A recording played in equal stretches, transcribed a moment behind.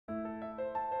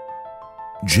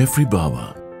Geoffrey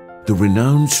Bawa, the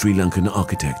renowned Sri Lankan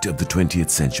architect of the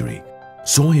 20th century,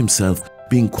 saw himself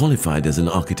being qualified as an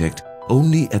architect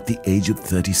only at the age of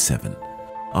 37,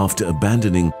 after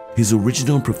abandoning his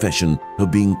original profession of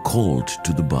being called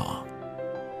to the bar.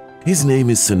 His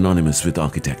name is synonymous with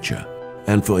architecture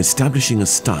and for establishing a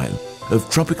style of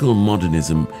tropical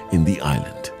modernism in the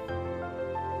island.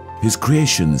 His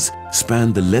creations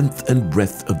span the length and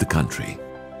breadth of the country,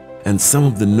 and some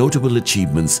of the notable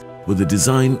achievements were the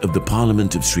design of the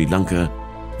Parliament of Sri Lanka,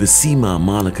 the Sima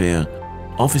Malakaya,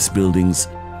 office buildings,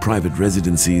 private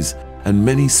residencies, and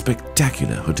many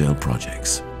spectacular hotel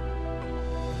projects.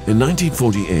 In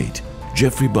 1948,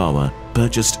 Geoffrey Bawa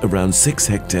purchased around 6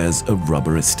 hectares of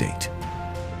rubber estate.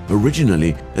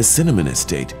 Originally a cinnamon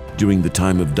estate during the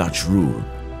time of Dutch rule,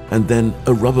 and then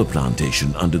a rubber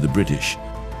plantation under the British,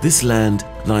 this land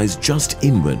lies just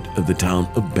inward of the town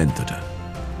of Bentota.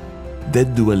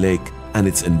 Deddua Lake and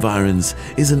its environs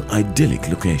is an idyllic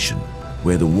location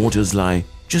where the waters lie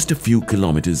just a few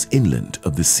kilometers inland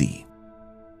of the sea.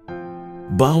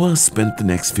 Bawa spent the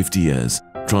next 50 years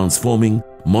transforming,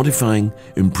 modifying,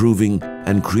 improving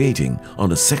and creating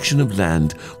on a section of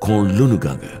land called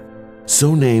Lunuganga,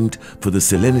 so named for the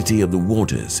salinity of the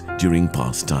waters during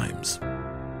past times.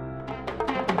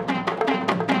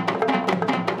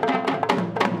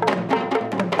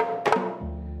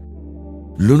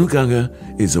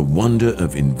 Lunuganga is a wonder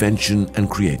of invention and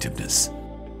creativeness.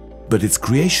 But its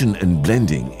creation and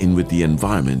blending in with the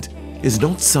environment is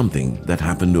not something that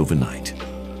happened overnight.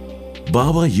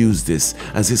 Bawa used this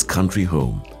as his country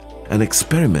home and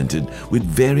experimented with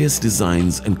various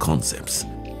designs and concepts,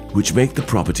 which make the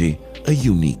property a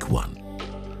unique one.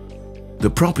 The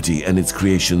property and its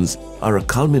creations are a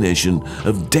culmination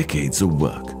of decades of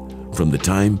work from the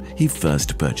time he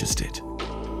first purchased it.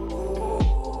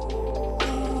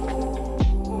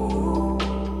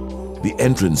 The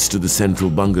entrance to the central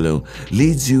bungalow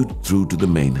leads you through to the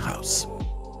main house.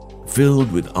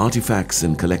 Filled with artifacts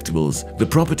and collectibles, the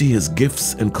property has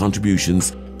gifts and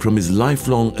contributions from his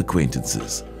lifelong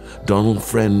acquaintances, Donald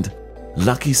Friend,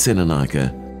 Lucky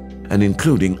Senanayake, and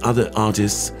including other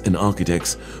artists and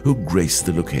architects who grace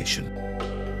the location.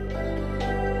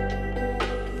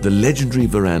 The legendary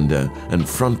veranda and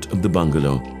front of the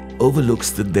bungalow overlooks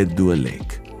the Deddua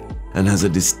Lake and has a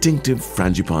distinctive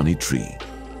frangipani tree,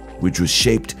 which was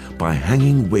shaped by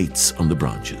hanging weights on the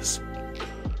branches.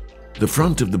 The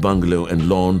front of the bungalow and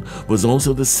lawn was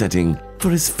also the setting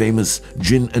for his famous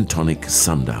gin and tonic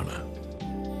sundowner.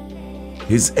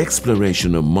 His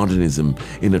exploration of modernism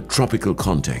in a tropical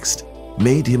context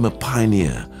made him a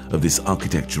pioneer of this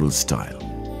architectural style.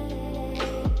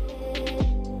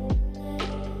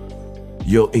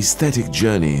 Your aesthetic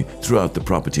journey throughout the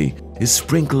property is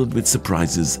sprinkled with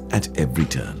surprises at every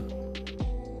turn.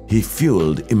 He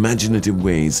fueled imaginative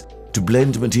ways to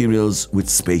blend materials with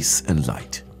space and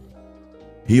light.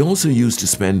 He also used to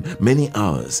spend many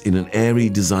hours in an airy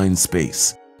design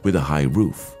space with a high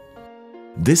roof.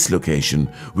 This location,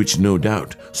 which no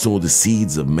doubt saw the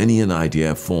seeds of many an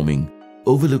idea forming,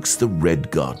 overlooks the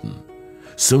Red Garden,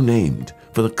 so named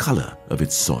for the color of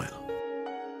its soil.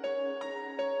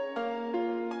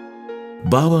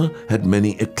 Bawa had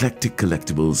many eclectic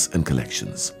collectibles and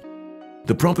collections.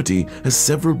 The property has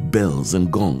several bells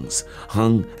and gongs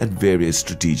hung at various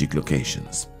strategic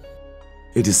locations.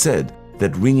 It is said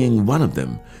that ringing one of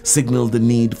them signaled the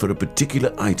need for a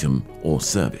particular item or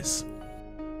service.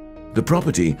 The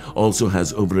property also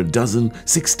has over a dozen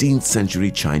 16th century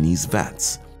Chinese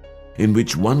vats, in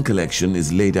which one collection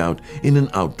is laid out in an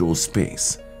outdoor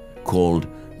space called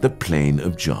the Plain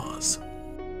of Jars.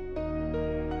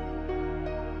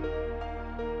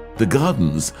 The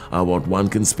gardens are what one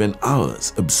can spend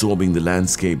hours absorbing the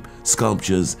landscape,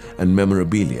 sculptures and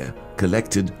memorabilia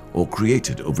collected or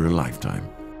created over a lifetime.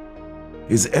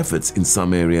 His efforts in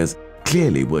some areas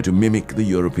clearly were to mimic the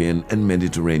European and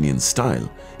Mediterranean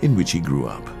style in which he grew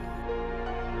up.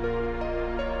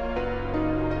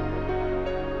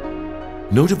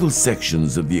 Notable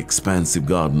sections of the expansive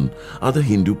garden are the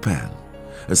Hindu Pan,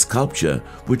 a sculpture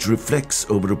which reflects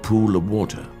over a pool of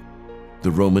water, the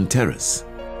Roman Terrace,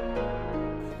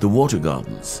 the Water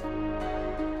Gardens,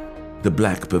 the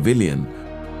Black Pavilion,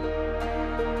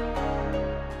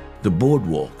 the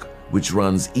boardwalk which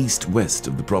runs east-west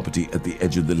of the property at the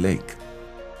edge of the lake,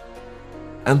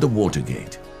 and the Water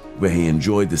Gate, where he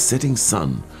enjoyed the setting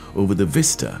sun over the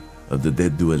vista of the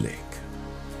Deddua Lake.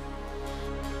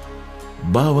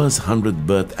 Bawa's 100th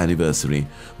birth anniversary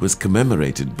was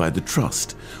commemorated by the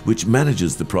Trust, which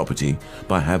manages the property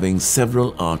by having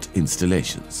several art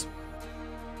installations.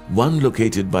 One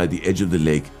located by the edge of the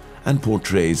lake and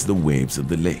portrays the waves of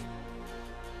the lake.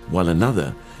 while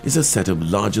another is a set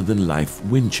of larger-than-life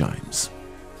wind chimes.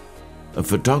 A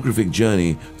photographic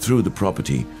journey through the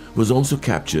property was also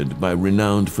captured by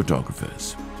renowned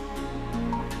photographers.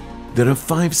 There are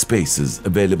 5 spaces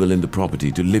available in the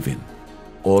property to live in.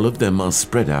 All of them are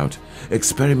spread out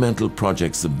experimental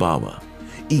projects of Bawa,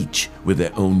 each with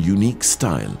their own unique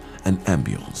style and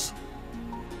ambience.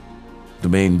 The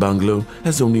main bungalow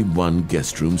has only one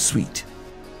guest room suite,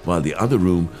 while the other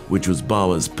room, which was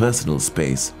Bawa's personal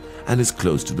space and is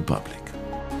closed to the public.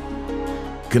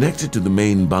 Connected to the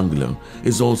main bungalow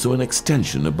is also an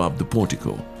extension above the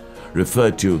portico,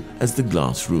 referred to as the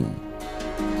glass room.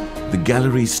 The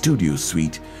gallery studio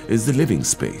suite is the living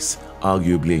space,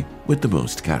 arguably with the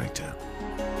most character.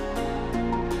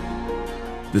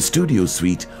 The studio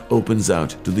suite opens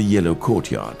out to the yellow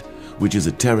courtyard, which is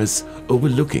a terrace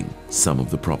overlooking some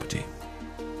of the property.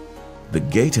 The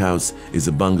gatehouse is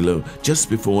a bungalow just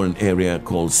before an area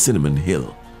called Cinnamon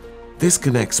Hill. This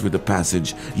connects with a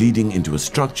passage leading into a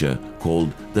structure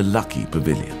called the Lucky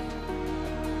Pavilion.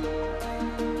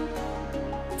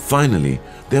 Finally,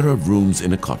 there are rooms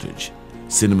in a cottage,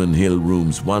 Cinnamon Hill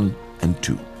Rooms 1 and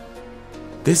 2.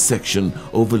 This section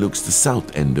overlooks the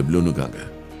south end of Lunuganga.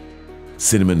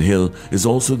 Cinnamon Hill is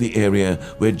also the area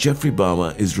where Geoffrey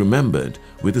Bawa is remembered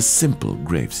with a simple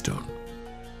gravestone.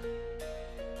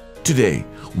 Today,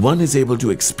 one is able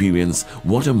to experience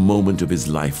what a moment of his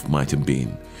life might have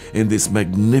been in this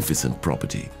magnificent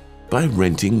property by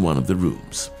renting one of the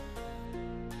rooms.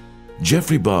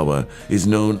 Geoffrey Bawa is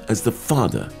known as the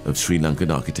father of Sri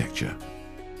Lankan architecture.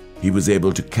 He was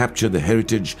able to capture the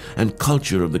heritage and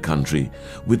culture of the country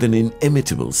with an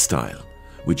inimitable style,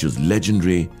 which was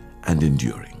legendary and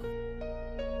enduring.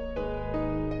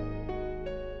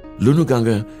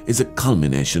 Lunuganga is a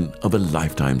culmination of a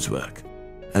lifetime's work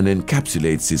and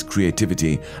encapsulates his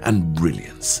creativity and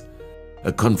brilliance,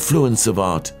 a confluence of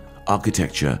art,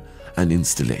 architecture and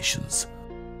installations,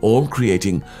 all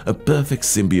creating a perfect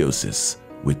symbiosis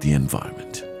with the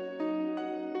environment.